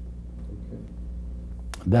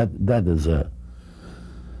 That is a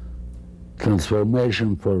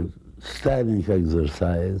transformation for styling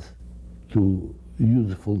exercise to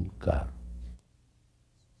useful car.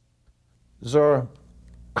 Zora,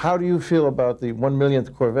 how do you feel about the 1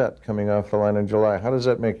 millionth Corvette coming off the line in July? How does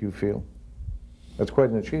that make you feel? That's quite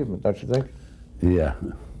an achievement, don't you think? Yeah.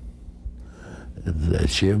 It's an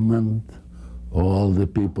achievement all the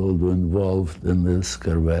people involved in this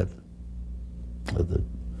Corvette.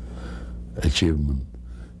 Achievement.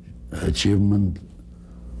 Achievement,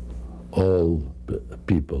 all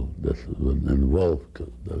people that were involved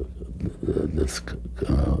in this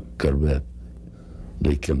Corvette,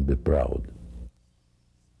 they can be proud.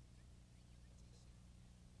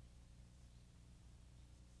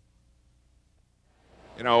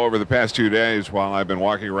 You know, over the past 2 days, while I've been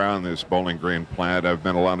walking around this Bowling Green plant, I've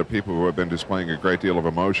met a lot of people who have been displaying a great deal of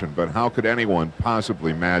emotion, but how could anyone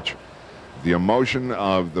possibly match the emotion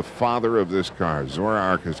of the father of this car, Zora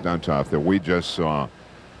Arkus Duntov, that we just saw?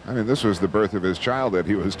 I mean, this was the birth of his child that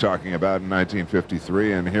he was talking about in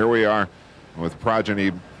 1953, and here we are with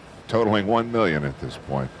progeny totaling 1 million at this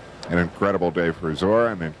point. An incredible day for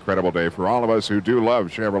Zora, an incredible day for all of us who do love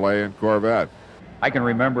Chevrolet and Corvette. I can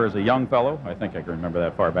remember as a young fellow, I think I can remember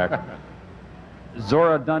that far back,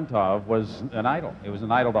 Zora Duntov was an idol. It was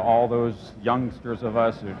an idol to all those youngsters of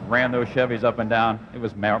us who ran those Chevys up and down. It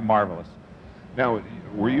was marvelous. Now,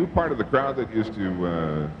 were you part of the crowd that used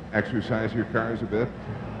to exercise your cars a bit?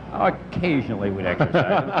 Occasionally we'd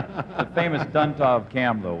exercise. The famous Duntov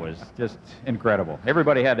cam, though, was just incredible.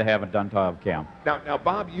 Everybody had to have a Duntov cam. Now,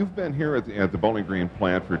 Bob, you've been here at the Bowling Green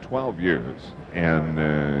plant for 12 years,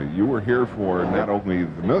 and you were here for not only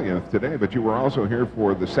the millionth today, but you were also here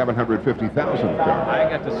for the 750,000th car. I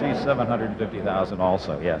got to see 750,000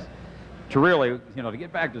 also, yes. To really, you know, to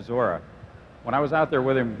get back to Zora, when I was out there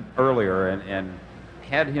with him earlier and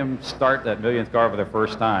had him start that millionth car for the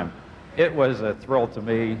first time, it was a thrill to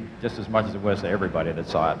me just as much as it was to everybody that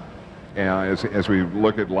saw it. Yeah, as we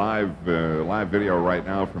look at live video right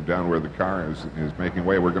now from down where the car is making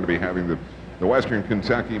way, we're going to be having the Western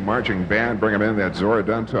Kentucky Marching Band bring him in. That Zora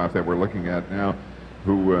Duntov that we're looking at now,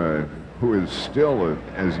 who is still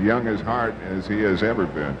as young at heart as he has ever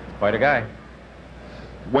been. Quite a guy.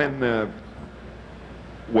 When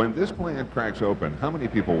this plant cracks open, how many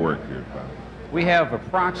people work here, Bob? We have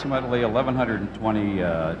approximately 1,120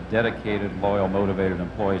 dedicated, loyal, motivated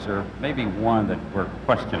employees. There may be one that we're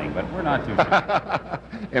questioning, but we're not too sure.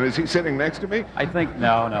 And is he sitting next to me? I think,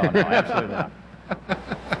 no, absolutely not.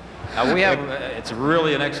 We have, it's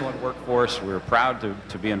really an excellent workforce. We're proud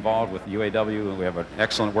to be involved with the UAW, and we have an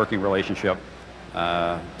excellent working relationship.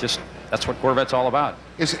 That's what Corvette's all about.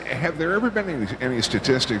 Have there ever been any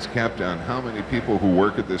statistics kept on how many people who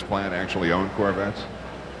work at this plant actually own Corvettes?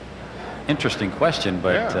 Interesting question,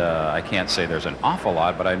 but yeah. I can't say there's an awful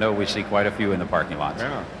lot, but I know we see quite a few in the parking lots.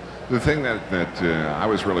 Yeah. The thing that I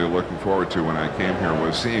was really looking forward to when I came here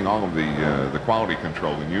was seeing all of the quality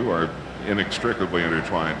control, and you are inextricably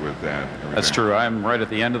intertwined with that. That's true. I'm right at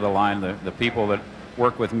the end of the line. The people that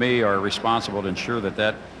work with me are responsible to ensure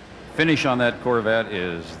that finish on that Corvette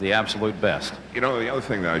is the absolute best. You know, the other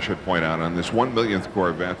thing that I should point out on this 1 millionth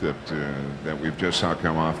Corvette that we've just saw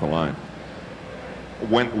come off the line,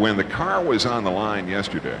 when the car was on the line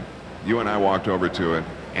yesterday, you and I walked over to it,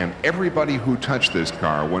 and everybody who touched this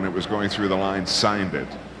car when it was going through the line signed it.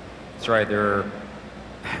 That's right. There are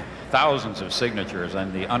thousands of signatures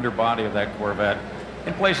on the underbody of that Corvette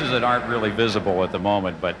in places that aren't really visible at the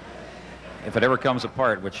moment, but if it ever comes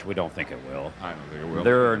apart, which we don't think it will, I don't think it will.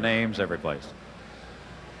 There are names every place.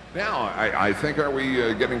 Now, I think, are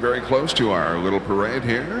we getting very close to our little parade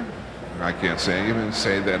here? I can't even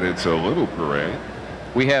say that it's a little parade.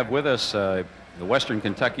 We have with us the Western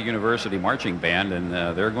Kentucky University Marching Band, and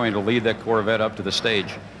they're going to lead that Corvette up to the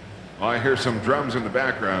stage. Well, I hear some drums in the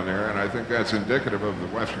background there, and I think that's indicative of the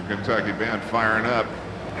Western Kentucky Band firing up.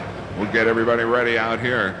 We'll get everybody ready out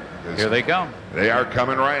here. Here they come. They are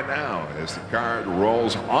coming right now as the car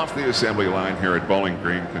rolls off the assembly line here at Bowling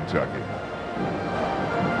Green, Kentucky.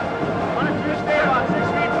 Why don't you stay about 6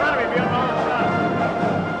 feet in front of me, be on the other side.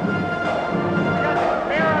 We got the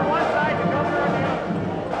mayor on one side, the governor on the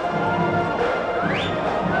other.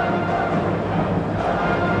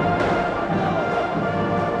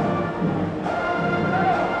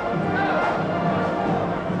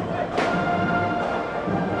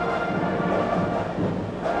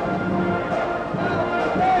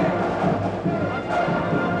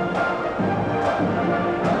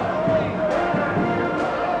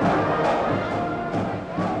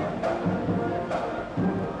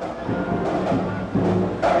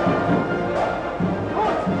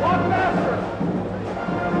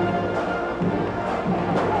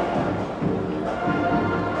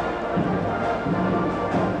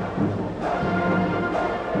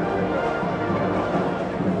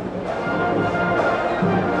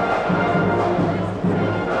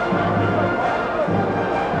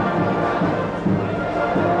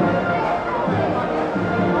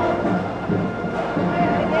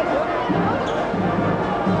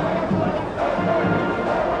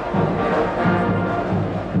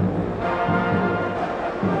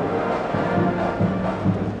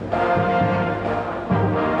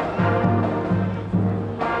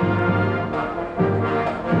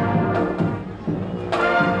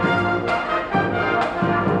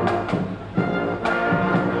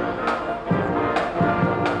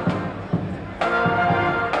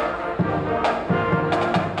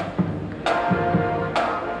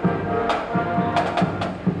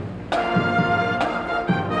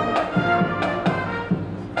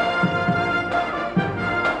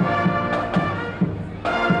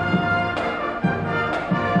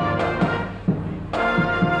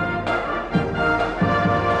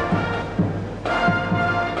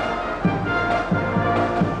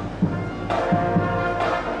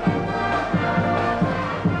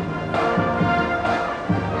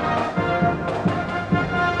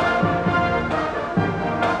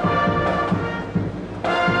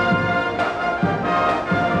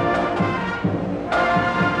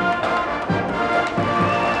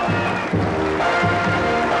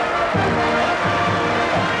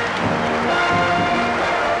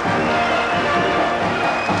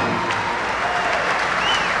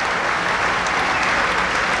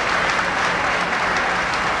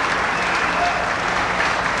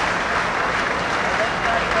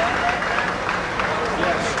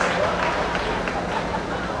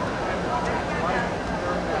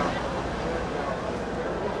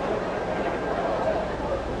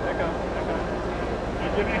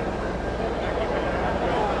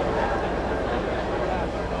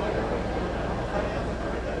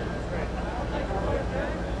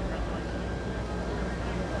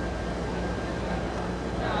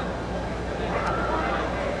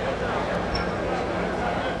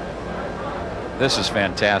 This is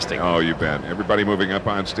fantastic. Oh, you bet. Everybody moving up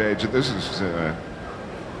on stage. This is,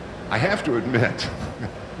 I have to admit,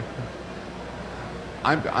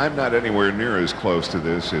 I'm not anywhere near as close to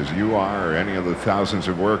this as you are or any of the thousands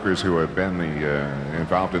of workers who have been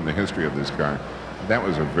involved in the history of this car. That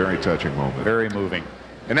was a very touching moment. Very moving.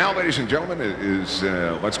 And now, ladies and gentlemen,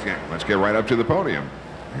 let's get right up to the podium.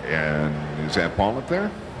 And is that Paul up there?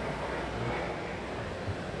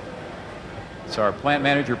 It's our plant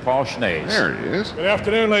manager, Paul Schnees. There he is. Good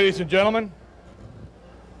afternoon, ladies and gentlemen.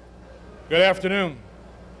 Good afternoon.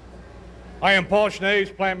 I am Paul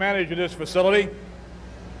Schnees, plant manager of this facility.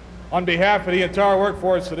 On behalf of the entire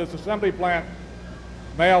workforce of this assembly plant,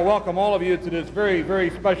 may I welcome all of you to this very,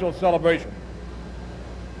 very special celebration.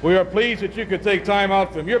 We are pleased that you could take time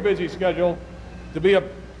out from your busy schedule to be a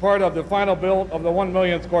part of the final build of the 1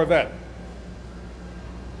 millionth Corvette.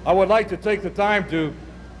 I would like to take the time to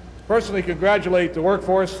personally congratulate the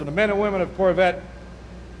workforce and the men and women of Corvette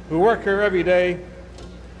who work here every day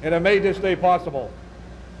and have made this day possible.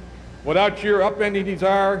 Without your upending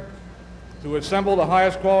desire to assemble the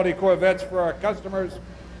highest quality Corvettes for our customers,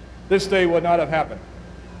 this day would not have happened.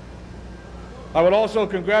 I would also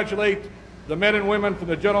congratulate the men and women from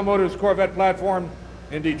the General Motors Corvette platform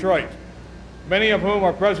in Detroit, many of whom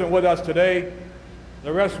are present with us today,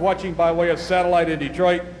 the rest watching by way of satellite in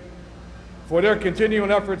Detroit, for their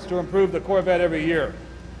continuing efforts to improve the Corvette every year.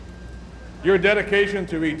 Your dedication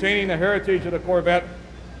to retaining the heritage of the Corvette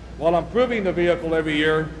while improving the vehicle every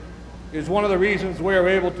year is one of the reasons we are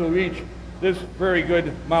able to reach this very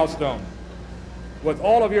good milestone. With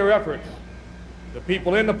all of your efforts, the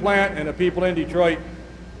people in the plant and the people in Detroit,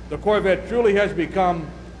 the Corvette truly has become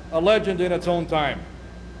a legend in its own time.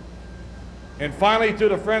 And finally, to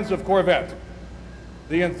the friends of Corvette,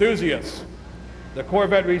 the enthusiasts, the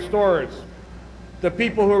Corvette restorers, the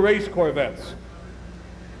people who race Corvettes,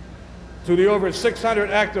 to the over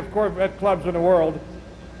 600 active Corvette clubs in the world,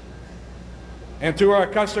 and to our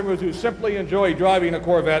customers who simply enjoy driving a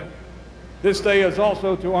Corvette, this day is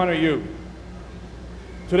also to honor you.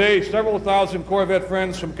 Today, several thousand Corvette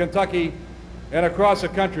friends from Kentucky and across the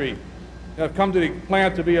country have come to the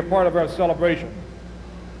plant to be a part of our celebration.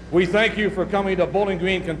 We thank you for coming to Bowling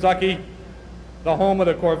Green, Kentucky, the home of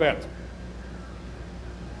the Corvette.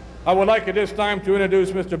 I would like at this time to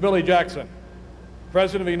introduce Mr. Billy Jackson,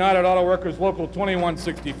 President of the United Auto Workers Local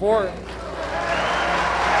 2164.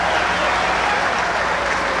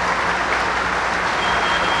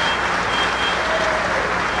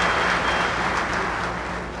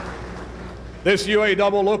 This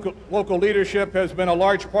UAW local leadership has been a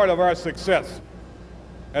large part of our success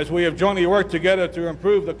as we have jointly worked together to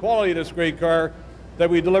improve the quality of this great car that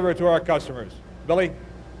we deliver to our customers. Billy?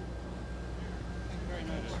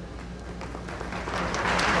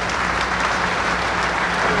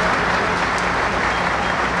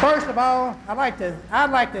 First of all, I'd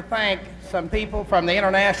like to thank some people from the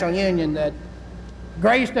International Union that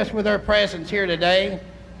graced us with their presence here today.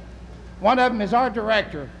 One of them is our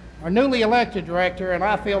director, our newly elected director, and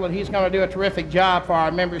I feel that he's going to do a terrific job for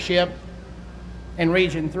our membership in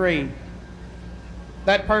Region 3.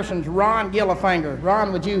 That person's Ron Gillifinger.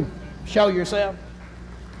 Ron, would you show yourself?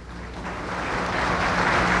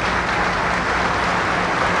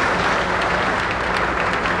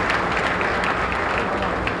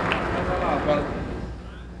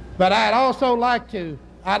 But I'd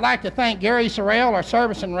like to thank Gary Sorrell, our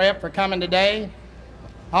servicing rep, for coming today.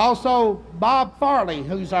 Also, Bob Farley,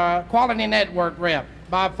 who's our Quality Network rep.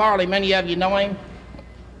 Bob Farley, many of you know him.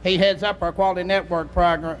 He heads up our Quality Network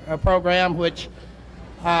program, which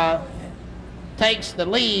takes the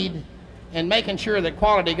lead in making sure that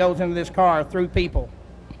quality goes into this car through people.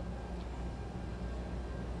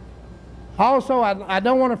 Also, I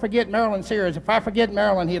don't want to forget Marilyn Sears. If I forget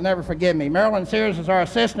Marilyn, he'll never forgive me. Marilyn Sears is our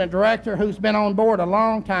assistant director who's been on board a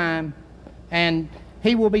long time, and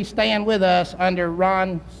he will be staying with us under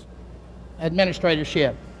Ron's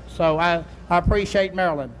administratorship. So I appreciate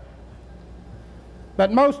Marilyn.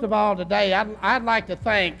 But most of all today, I'd like to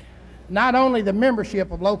thank not only the membership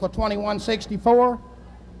of Local 2164,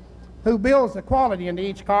 who builds the quality into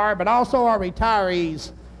each car, but also our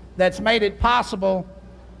retirees that's made it possible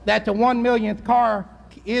that the 1 millionth car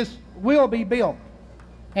will be built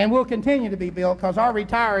and will continue to be built, because our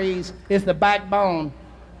retirees is the backbone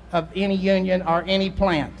of any union or any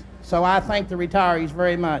plant. So I thank the retirees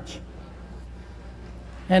very much.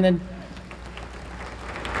 And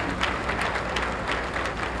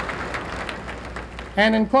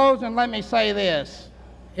in closing, let me say this.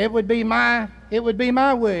 It would be my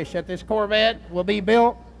wish that this Corvette will be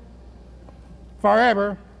built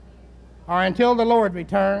forever or until the Lord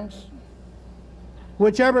returns.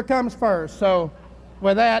 whichever comes first. So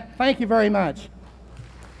with that, thank you very much.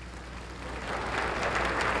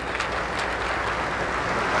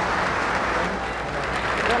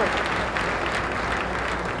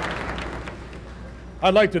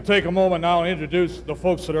 I'd like to take a moment now and introduce the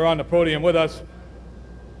folks that are on the podium with us.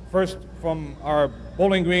 First, from our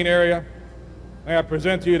Bowling Green area, may I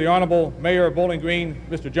present to you the Honorable Mayor of Bowling Green,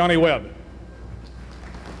 Mr. Johnny Webb.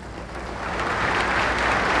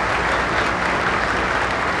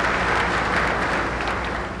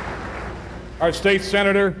 Our State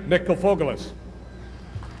Senator, Nick Kofogelis.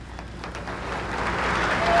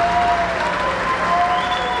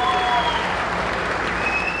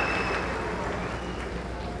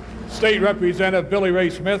 State Representative Billy Ray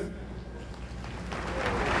Smith.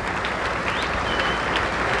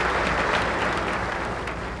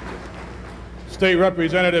 State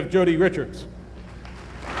Representative Jody Richards.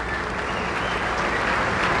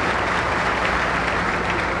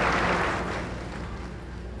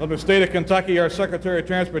 From the state of Kentucky, our Secretary of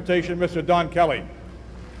Transportation, Mr. Don Kelly.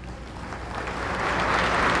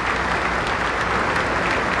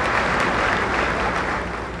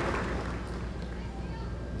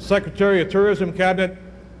 Secretary of Tourism Cabinet,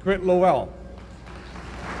 Crit Lowell.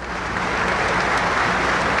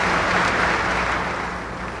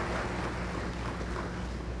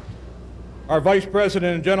 Our Vice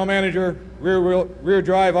President and General Manager, Rear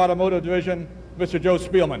Drive Automotive Division, Mr. Joe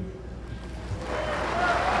Spielman.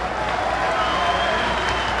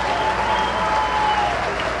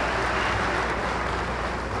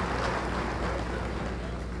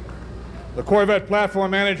 The Corvette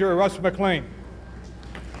Platform Manager, Russ McLean.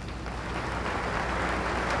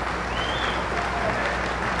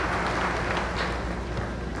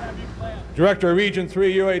 Director of Region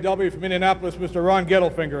 3 UAW from Indianapolis, Mr. Ron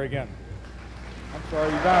Gettelfinger again. I'm sorry,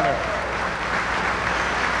 you're down there.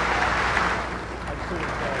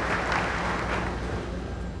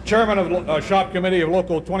 Chairman of Shop Committee of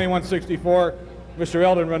Local 2164, Mr.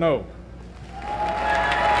 Eldon Renault.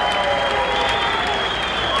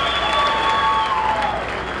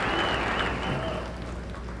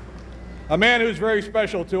 A man who's very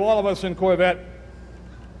special to all of us in Corvette,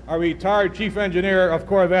 our retired Chief Engineer of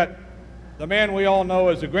Corvette, the man we all know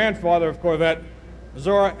as the grandfather of Corvette,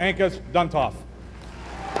 Zora Ankus Duntoff.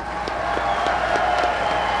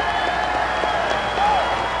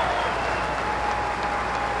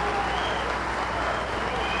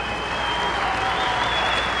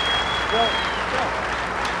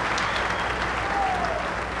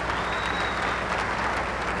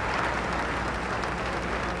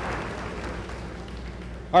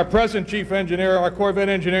 Our present Chief Engineer, our Corvette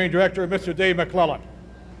Engineering Director, Mr. Dave McClellan.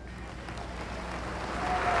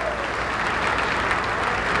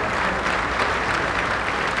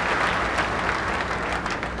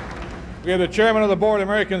 We have the Chairman of the Board of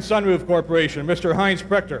American Sunroof Corporation, Mr. Heinz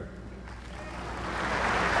Prechter.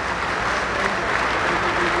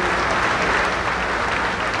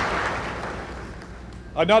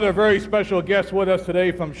 Another very special guest with us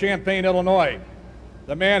today from Champaign, Illinois.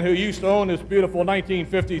 The man who used to own this beautiful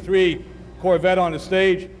 1953 Corvette on the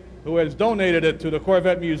stage, who has donated it to the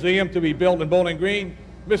Corvette Museum to be built in Bowling Green,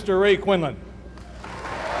 Mr. Ray Quinlan.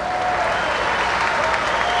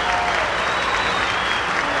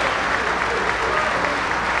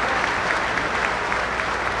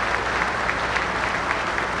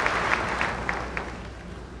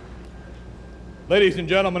 Ladies and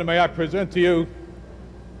gentlemen, may I present to you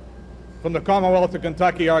from the Commonwealth of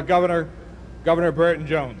Kentucky, our Governor, Governor Burton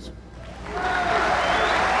Jones.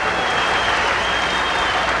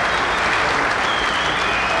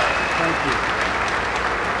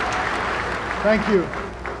 Thank you.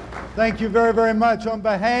 Thank you very, very much. On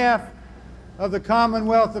behalf of the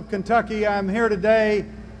Commonwealth of Kentucky, I'm here today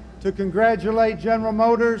to congratulate General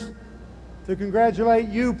Motors, to congratulate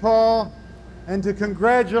you, Paul, and to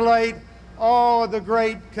congratulate all of the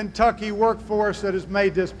great Kentucky workforce that has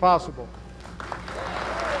made this possible.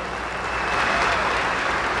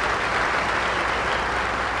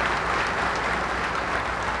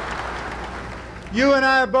 You and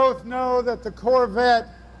I both know that the Corvette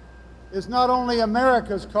is not only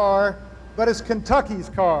America's car, but it's Kentucky's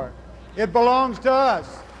car. It belongs to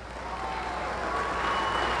us.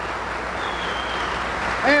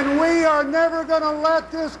 And we are never going to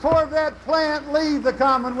let this Corvette plant leave the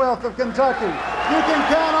Commonwealth of Kentucky. You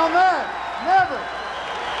can count on that. Never.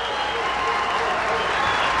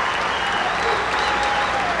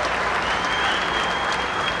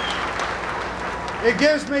 It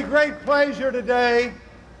gives me great pleasure today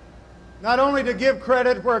not only to give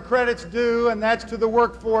credit where credit's due, and that's to the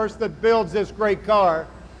workforce that builds this great car,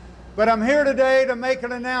 but I'm here today to make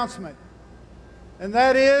an announcement. and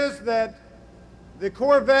that is that the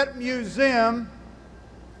Corvette Museum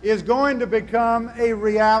is going to become a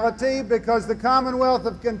reality because the Commonwealth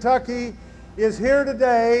of Kentucky is here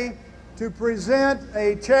today to present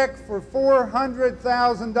a check for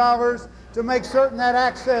 $400,000 to make certain that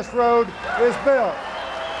access road is built.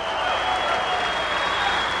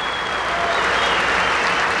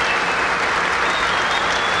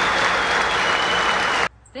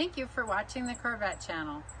 Thank you for watching the Corvette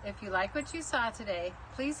channel. If you like what you saw today,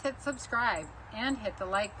 please hit subscribe and hit the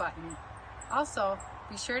like button. Also,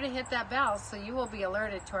 be sure to hit that bell so you will be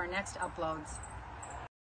alerted to our next uploads.